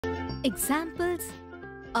Examples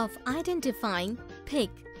of identifying thick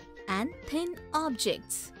and thin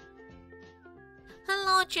objects.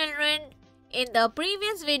 Hello children. In the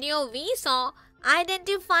previous video we saw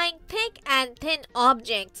identifying thick and thin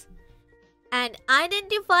objects and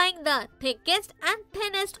identifying the thickest and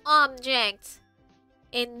thinnest objects.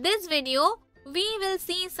 In this video, we will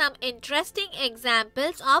see some interesting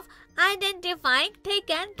examples of identifying thick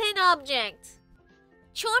and thin objects.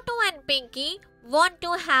 Chotu and Pinky want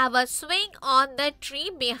to have a swing on the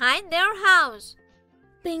tree behind their house.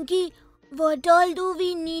 Pinky, what all do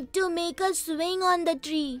we need to make a swing on the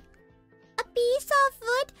tree? A piece of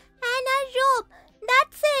wood and a rope.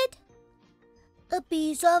 That's it. A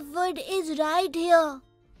piece of wood is right here.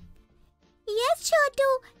 Yes, Chotu.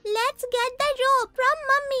 Let's get the rope from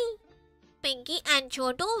Mummy. Pinky and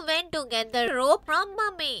Chotu went to get the rope from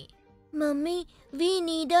Mummy. Mummy, we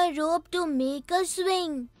need a rope to make a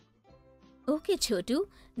swing. Okay, Chotu,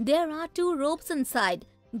 there are 2 ropes inside.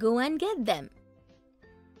 Go and get them.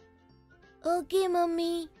 Okay,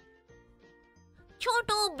 Mummy.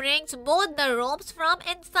 Chotu brings both the ropes from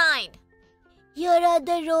inside. Here are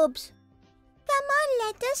the ropes. Come on,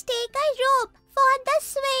 let us take a rope for the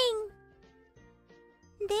swing.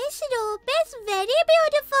 This rope is very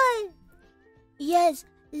beautiful. Yes,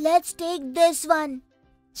 let's take this one.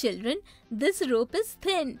 Children, this rope is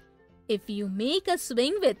thin. If you make a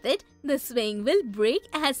swing with it, the swing will break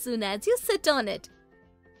as soon as you sit on it.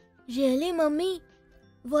 Really, Mummy?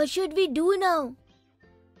 What should we do now?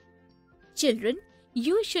 Children,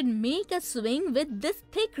 you should make a swing with this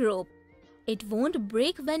thick rope. It won't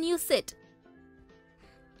break when you sit.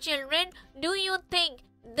 Children, do you think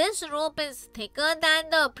this rope is thicker than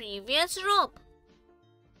the previous rope?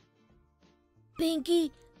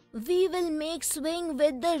 Pinky, we will make swing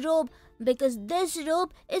with the rope because this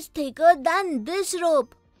rope is thicker than this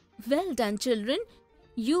rope. Well done, children.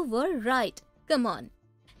 You were right. Come on.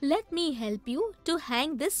 Let me help you to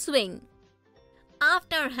hang this swing.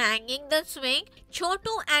 After hanging the swing,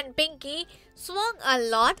 Chotu and Pinky swung a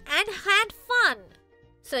lot and had fun.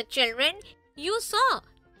 So children, you saw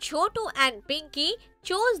Chotu and Pinky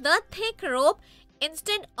chose the thick rope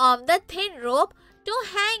instead of the thin rope to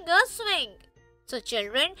hang a swing. So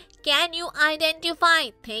children, can you identify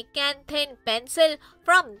thick and thin pencil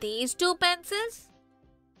from these 2 pencils?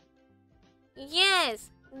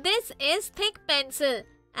 Yes, this is thick pencil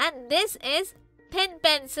and this is thin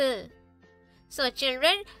pencil. So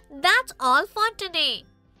children, that's all for today.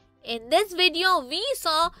 In this video, we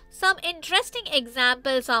saw some interesting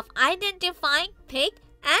examples of identifying thick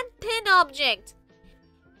and thin objects.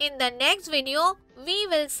 In the next video, we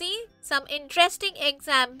will see some interesting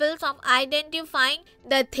examples of identifying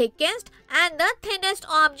the thickest and the thinnest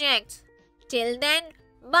objects. Till then,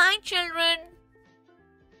 bye children.